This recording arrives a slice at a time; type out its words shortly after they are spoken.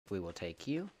We will take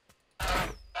you.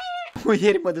 We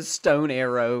hit him with a stone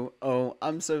arrow. Oh,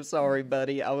 I'm so sorry,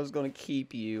 buddy. I was gonna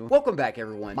keep you. Welcome back,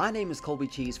 everyone. My name is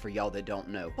Colby.cheese for y'all that don't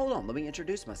know. Hold on, let me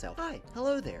introduce myself. Hi,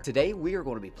 hello there. Today, we are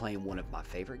going to be playing one of my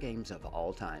favorite games of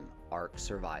all time, Ark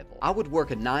Survival. I would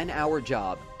work a 9-hour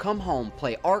job, come home,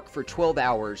 play Ark for 12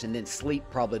 hours, and then sleep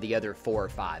probably the other 4 or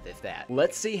 5, if that.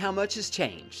 Let's see how much has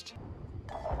changed.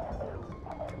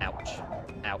 Ouch.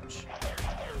 Ouch.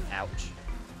 Ouch.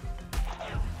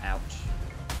 Ouch.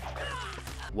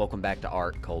 Welcome back to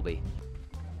Ark, Colby.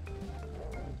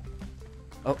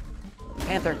 Oh,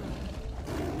 panther.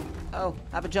 Oh,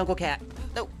 I have a jungle cat.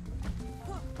 No.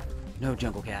 No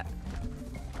jungle cat.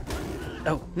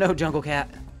 Oh, no jungle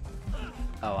cat.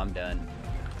 Oh, I'm done.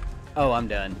 Oh, I'm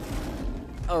done.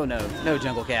 Oh, no. No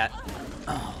jungle cat.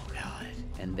 Oh, God.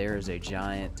 And there's a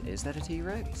giant... Is that a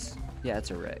T-Rex? Yeah,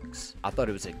 it's a Rex. I thought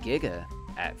it was a Giga.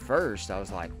 At first, I was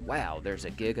like, wow, there's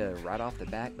a Giga right off the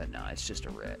back, but no, it's just a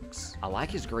Rex. I like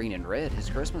his green and red, his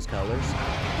Christmas colors.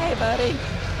 Hey, buddy.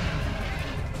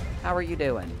 How are you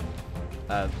doing?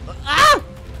 Ah!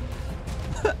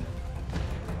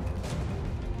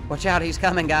 Watch out, he's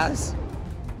coming, guys.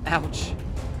 Ouch.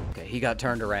 Okay, he got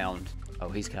turned around. Oh,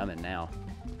 he's coming now.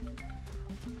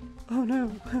 Oh,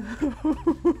 no.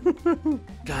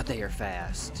 God, they are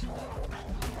fast.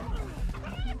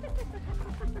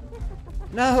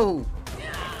 No!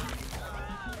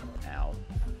 Ow.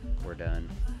 We're done.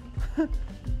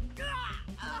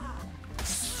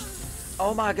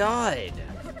 Oh my God!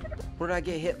 What did I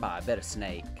get hit by? I bet a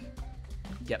snake.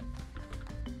 Yep.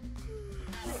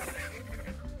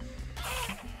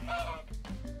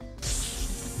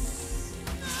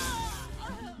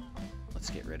 Let's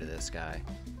get rid of this guy.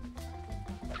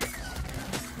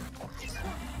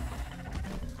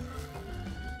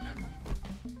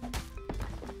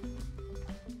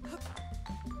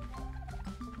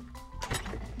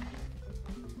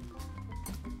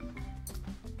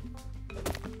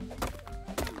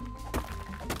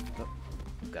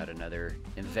 Got another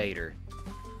invader.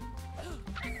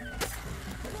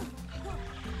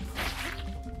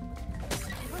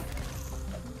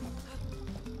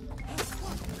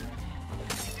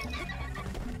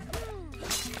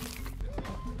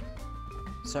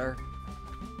 Sir,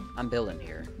 I'm building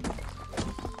here.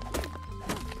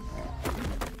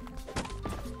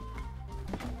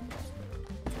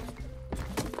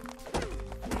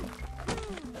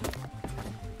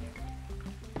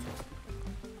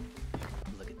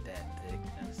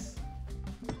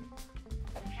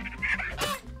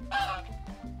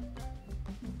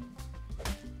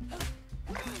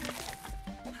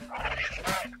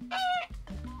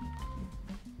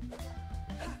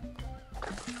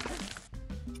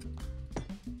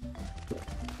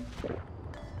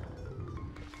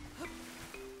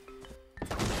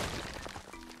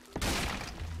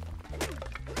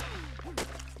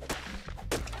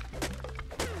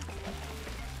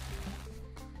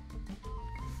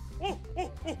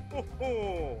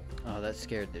 Oh, that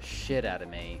scared the shit out of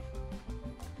me.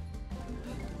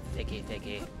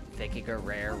 Thicky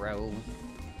Guerrero.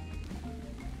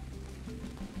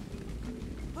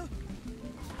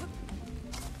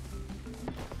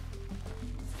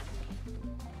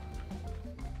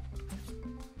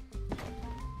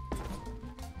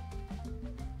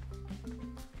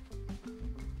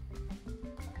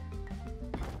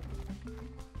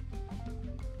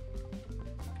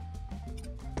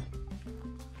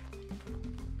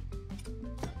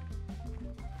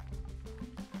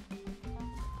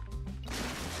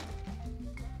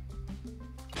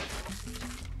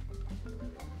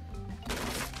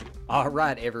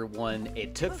 Alright everyone,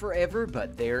 it took forever,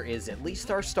 but there is at least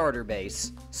our starter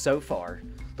base so far.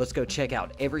 Let's go check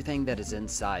out everything that is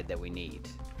inside that we need.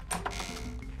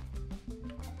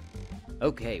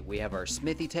 Okay, we have our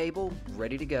smithy table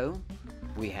ready to go.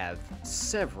 We have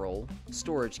several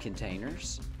storage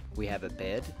containers. We have a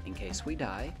bed in case we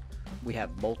die. We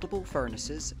have multiple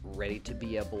furnaces ready to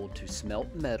be able to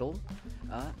smelt metal.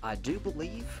 I do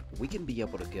believe we can be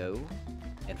able to go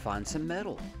and find some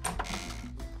metal.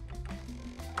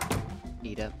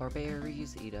 Eat up our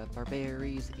berries, eat up our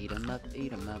berries, eat them up,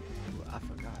 eat them up. Ooh, I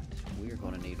forgot. We are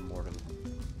going to need a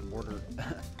mortar.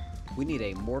 We need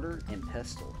a mortar and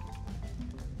pestle.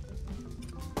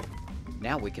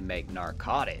 Now we can make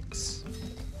narcotics.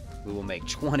 We will make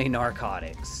 20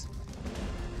 narcotics.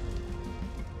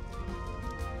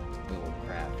 We will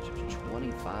craft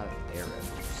 25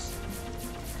 arrows.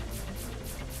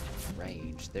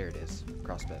 Range, there it is.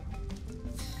 Crossbow.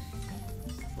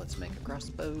 Let's make a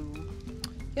crossbow.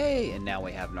 Yay! And now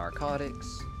we have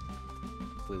narcotics.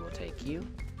 We will take you.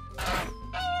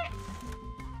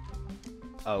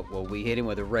 Oh, well, we hit him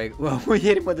with a well, we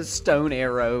hit him with a stone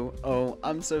arrow. Oh,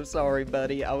 I'm so sorry,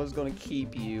 buddy. I was gonna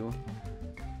keep you.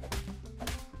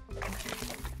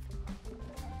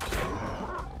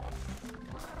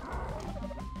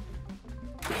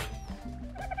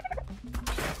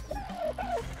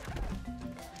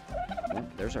 Oh,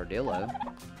 there's our Dillo.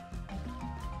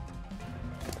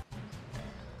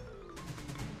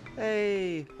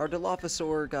 Hey, our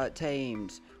Dilophosaur got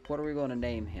tamed. What are we going to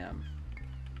name him?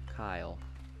 Kyle.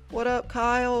 What up,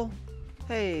 Kyle?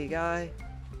 Hey, guy.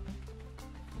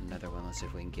 Another one. Let's see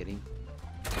if we can get him.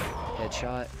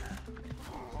 Headshot.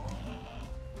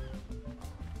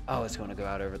 Oh, it's going to go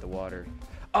out over the water.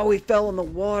 Oh, he fell in the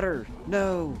water.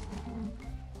 No.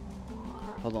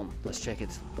 Hold on. Let's check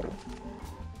its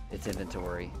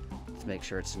inventory. Let's make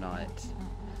sure it's not.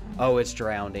 Oh, it's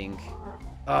drowning.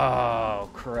 Oh,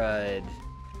 crud.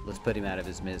 Let's put him out of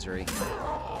his misery.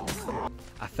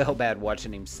 I felt bad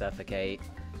watching him suffocate.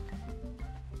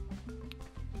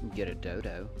 Get a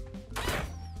dodo.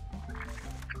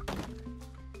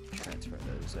 Transfer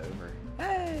those over.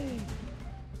 Hey!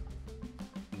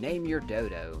 Name your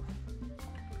dodo.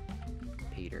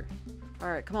 Peter.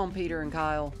 Alright, come on, Peter and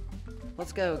Kyle.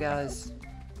 Let's go, guys.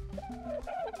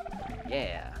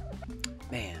 Yeah.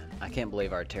 Man, I can't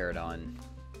believe our pterodon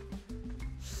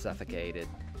suffocated.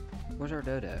 Where's our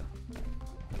dodo?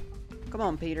 Come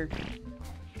on, Peter.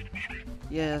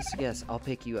 Yes, yes, I'll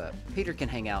pick you up. Peter can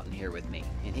hang out in here with me,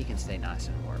 and he can stay nice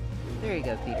and warm. There you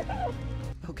go, Peter.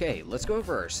 Okay, let's go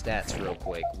over our stats real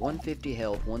quick. 150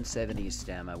 health, 170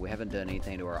 stamina. We haven't done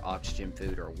anything to our oxygen,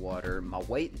 food, or water. My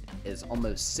weight is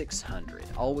almost 600.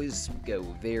 Always go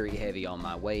very heavy on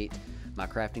my weight. My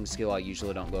crafting skill, I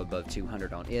usually don't go above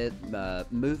 200 on it.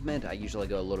 Movement, I usually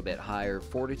go a little bit higher.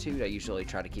 Fortitude, I usually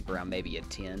try to keep around maybe a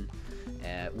 10.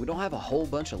 We don't have a whole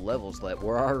bunch of levels left.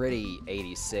 We're already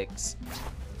 86.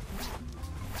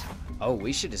 Oh,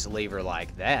 we should just leave her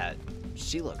like that.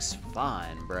 She looks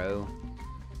fine, bro.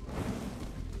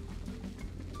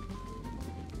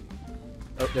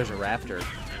 Oh, there's a raptor.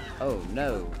 Oh,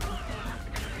 no.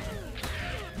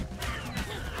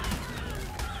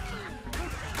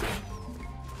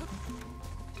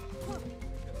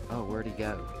 Oh, where'd he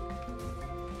go?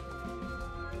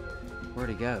 Where'd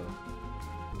he go?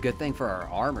 Good thing for our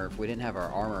armor. If we didn't have our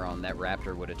armor on, that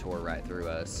raptor would have tore right through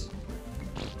us.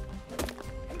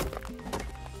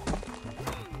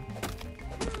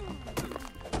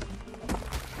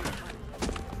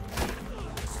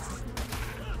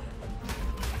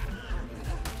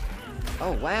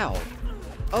 Oh, wow.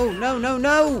 Oh, no, no,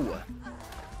 no!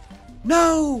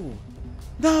 No!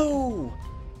 No!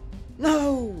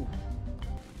 No!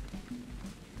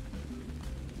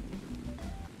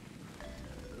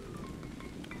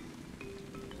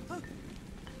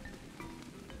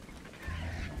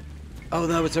 Oh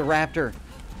no, it's a raptor.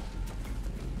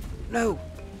 No.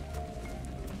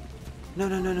 No,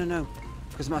 no, no, no, no.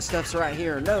 Because my stuff's right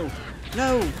here. No.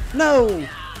 No. No.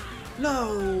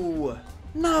 No.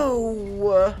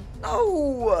 No.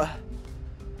 No.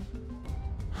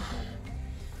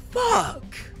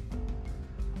 Fuck.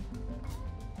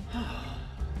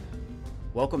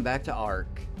 Welcome back to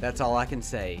Ark. That's all I can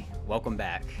say. Welcome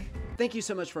back. Thank you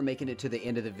so much for making it to the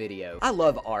end of the video. I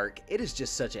love Ark. It is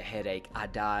just such a headache. I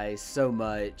die so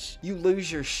much. You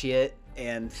lose your shit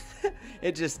and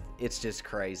it's just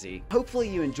crazy. Hopefully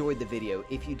you enjoyed the video.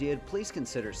 If you did, please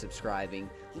consider subscribing,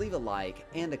 leave a like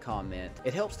and a comment.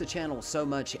 It helps the channel so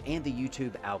much and the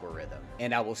YouTube algorithm.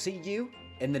 And I will see you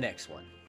in the next one.